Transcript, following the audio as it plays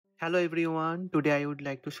Hello everyone, today I would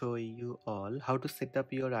like to show you all how to set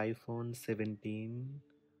up your iPhone 17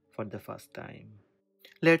 for the first time.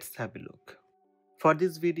 Let's have a look. For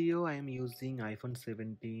this video I am using iPhone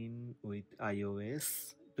 17 with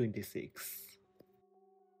iOS 26.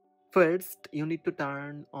 First, you need to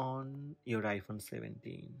turn on your iPhone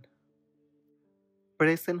 17.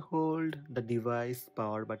 Press and hold the device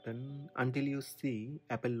power button until you see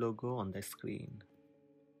Apple logo on the screen.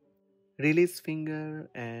 Release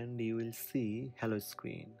finger and you will see hello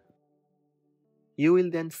screen. You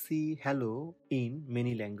will then see hello in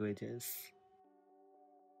many languages.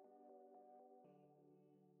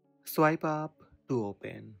 Swipe up to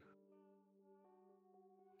open.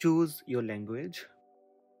 Choose your language.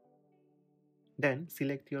 Then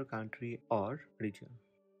select your country or region.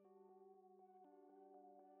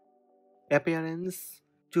 Appearance.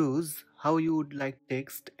 Choose how you would like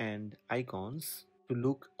text and icons to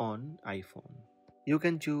look on iPhone. You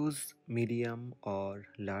can choose medium or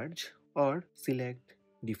large or select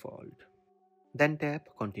default. Then tap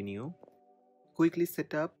continue. Quickly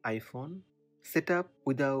set up iPhone. Set up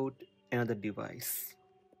without another device.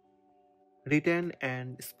 Written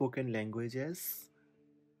and spoken languages.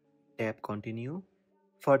 Tap continue.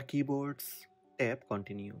 For keyboards, tap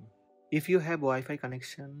continue. If you have Wi-Fi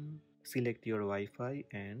connection, select your Wi-Fi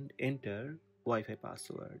and enter Wi-Fi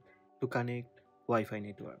password to connect Wi-Fi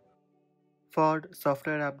network. For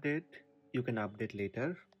software update, you can update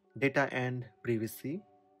later. Data and privacy,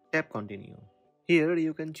 tap continue. Here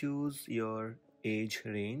you can choose your age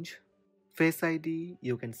range. Face ID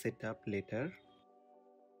you can set up later.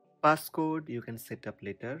 Passcode you can set up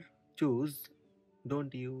later. Choose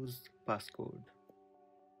don't use passcode.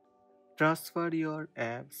 Transfer your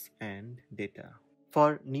apps and data.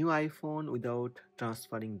 For new iPhone without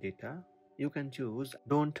transferring data, you can choose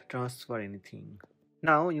don't transfer anything.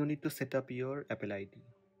 Now you need to set up your Apple ID.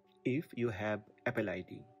 If you have Apple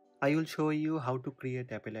ID, I will show you how to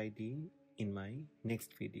create Apple ID in my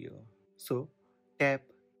next video. So tap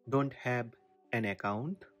don't have an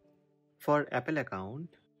account. For Apple account,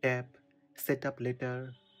 tap set up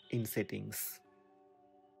later in settings.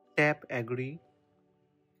 Tap agree.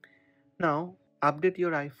 Now update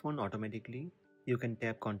your iPhone automatically. You can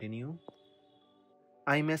tap continue.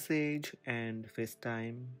 iMessage and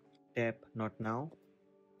FaceTime, tap not now.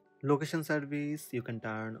 Location service you can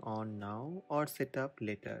turn on now or set up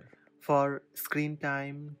later. For screen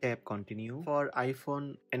time, tap continue. For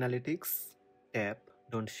iPhone analytics, tap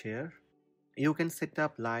don't share. You can set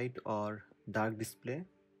up light or dark display.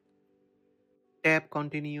 Tap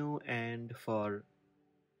continue, and for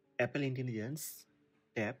Apple Intelligence,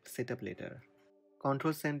 tap setup later.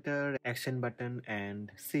 Control center, action button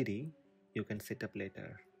and Siri you can set up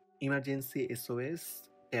later. Emergency SOS,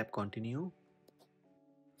 tap continue.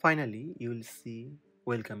 Finally, you will see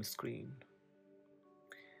welcome screen.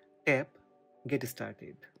 Tap get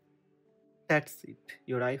started. That's it.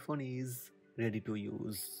 Your iPhone is ready to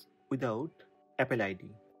use without Apple ID.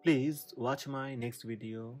 Please watch my next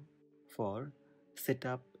video for set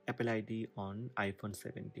up Apple ID on iPhone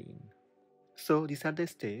 17. So these are the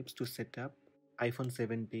steps to set up iPhone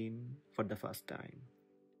 17 for the first time.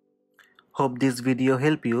 Hope this video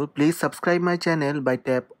helped you. Please subscribe my channel by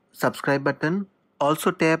tap subscribe button.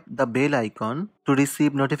 Also tap the bell icon to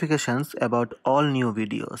receive notifications about all new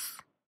videos.